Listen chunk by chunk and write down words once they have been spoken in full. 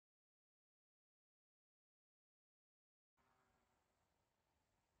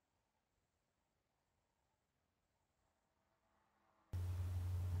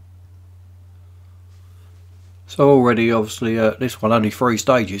So already, obviously, this one only 3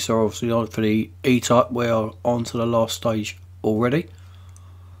 stages, so obviously for the E-Type we're on to the last stage already.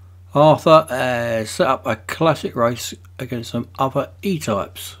 Arthur has set up a classic race against some other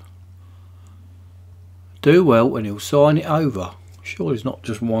E-Types. Do well and he'll sign it over. Surely it's not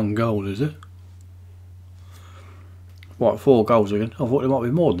just 1 goal, is it? Right, 4 goals again. I thought there might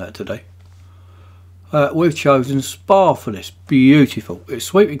be more than that today. We've chosen Spa for this. Beautiful. Its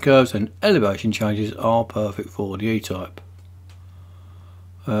sweeping curves and elevation changes are perfect for the E-Type.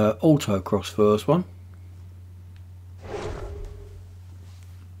 Autocross first one.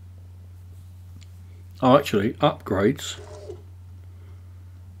 Oh, actually, upgrades.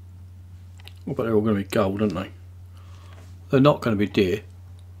 I bet they're all going to be gold, aren't they? They're not going to be dear.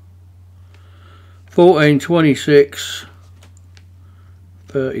 14, 26,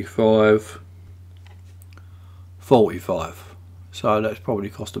 35, 45. So that's probably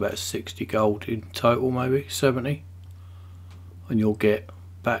cost about 60 gold in total, maybe 70. And you'll get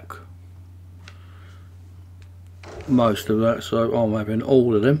back most of that, so I'm having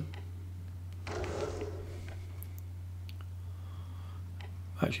all of them.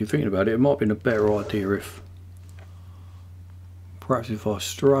 Actually, thinking about it, it might have been a better idea if perhaps if I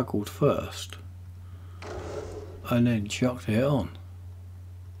struggled first and then chucked it on.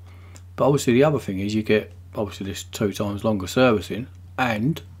 But obviously the other thing is you get obviously this 2 times longer servicing,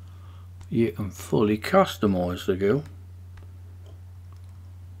 and you can fully customise the grill.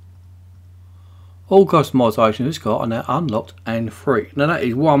 All customisations of this car are now unlocked and free. Now that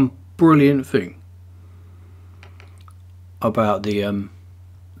is one brilliant thing about the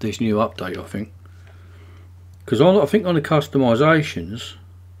this new update, I think, because I think on the customisations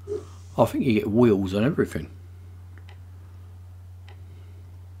I think you get wheels and everything.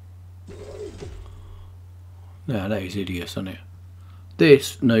 Now that is hideous, isn't it?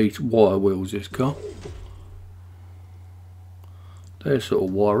 This needs wire wheels, this car. They're sort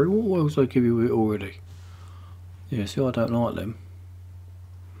of wiry. What wheels they give you it already? Yeah, see, I don't like them.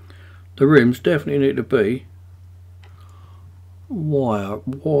 The rims definitely need to be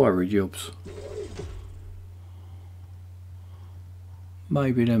wiry jobs.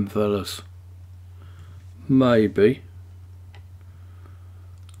 Maybe them fellas. Maybe.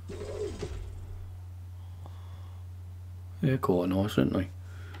 They're quite nice, aren't they?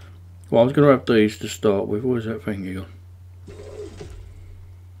 Well, I was going to have these to start with. Where's that thing here?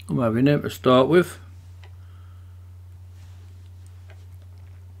 I'm having them to start with.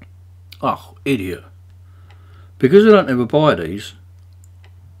 Oh, idiot. Because I don't ever buy these,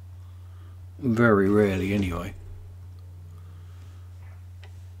 very rarely anyway,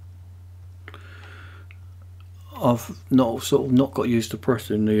 I've not got used to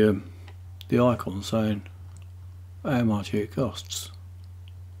pressing the icon saying how much it costs.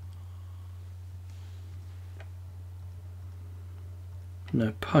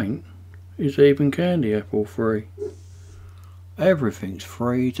 Now paint is even candy apple free. Everything's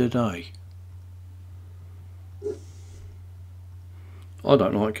free today. I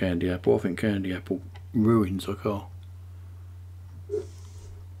don't like candy apple. I think candy apple ruins a car.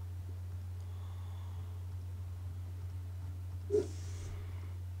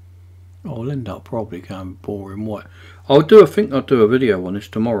 I'll end up probably going boring white. I think I'll do a video on this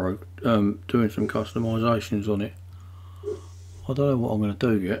tomorrow, doing some customisations on it. I don't know what I'm going to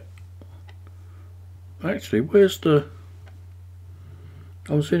do yet. Actually, where's the...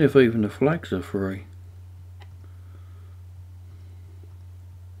 I'm seeing if even the flags are free.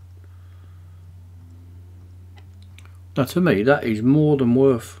 Now to me that is more than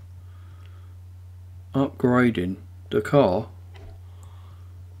worth upgrading the car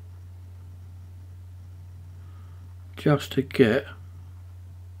just to get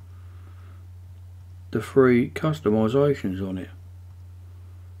the free customisations on it.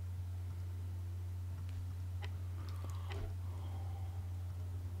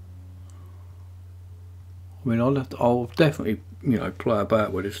 I mean, I'll definitely, you know, play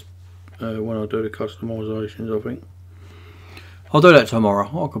about with this when I do the customisations. I think I'll do that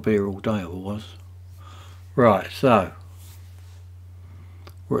tomorrow. I could be here all day otherwise. Right, so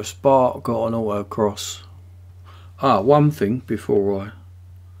we're at Spa, got an autocross. One thing before I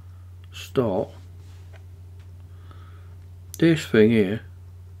start. This thing here,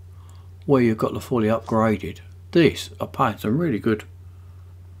 where you've got the fully upgraded, this, are paying some really good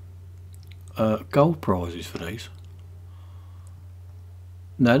gold prizes for these.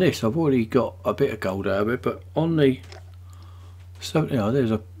 Now this, I've already got a bit of gold out of it, but on the, so you know,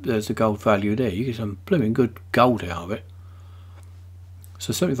 there's a gold value there. You get some blooming good gold out of it.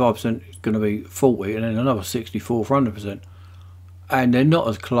 So 75% is going to be 40, and then another 64 for 100%. And they're not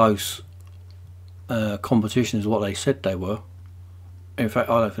as close competition is what they said they were. In fact,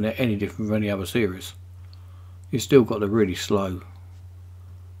 I don't think they're any different from any other series. You've still got the really slow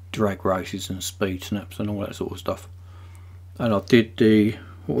drag races and speed snaps and all that sort of stuff. And I did the,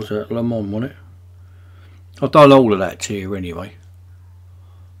 what was that, Le Mans, wasn't it? I've done all of that tier anyway.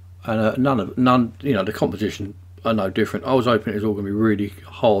 And none, you know, the competition are no different. I was hoping it was all going to be really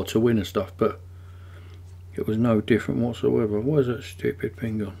hard to win and stuff, but it was no different whatsoever. Where's that stupid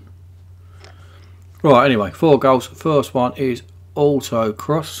thing gone? Right, anyway, 4 goals. First one is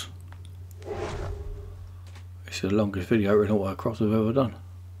autocross. It's the longest video in autocross I've ever done.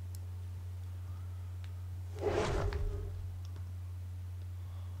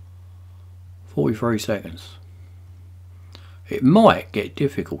 "43 seconds. It might get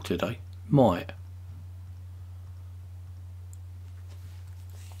difficult today. Might.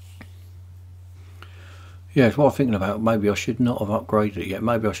 Yeah, it's what I'm thinking about. Maybe I should not have upgraded it yet.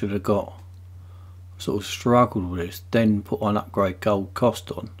 Maybe I should have got sort of struggled with this, then put one upgrade gold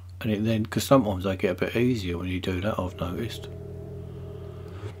cost on, and it then, because sometimes they get a bit easier when you do that, I've noticed.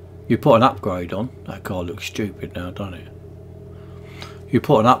 You put an upgrade on, that car looks stupid now, doesn't it? You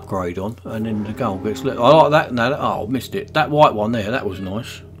put an upgrade on and then the gold gets lit. I like that now. Oh, missed it. That white one there, that was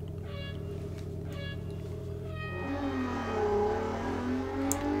nice.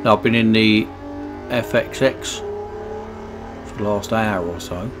 Now I've been in the FXX for the last hour or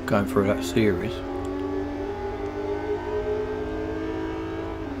so, going through that series.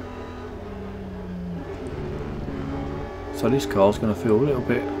 So this car's going to feel a little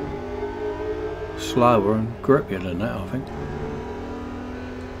bit slower and grippier than that, I think.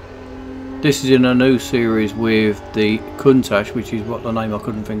 This is in a new series with the Countach, which is what the name I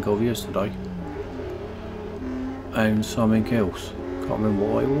couldn't think of yesterday, and something else. Can't remember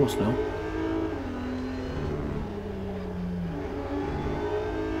what it was now.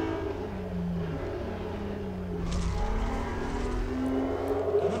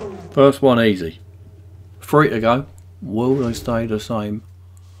 First one easy. 3 to go. Will they stay the same,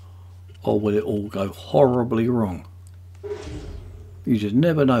 or will it all go horribly wrong? You just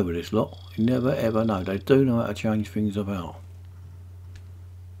never know with this lot. You never ever know. They do know how to change things about.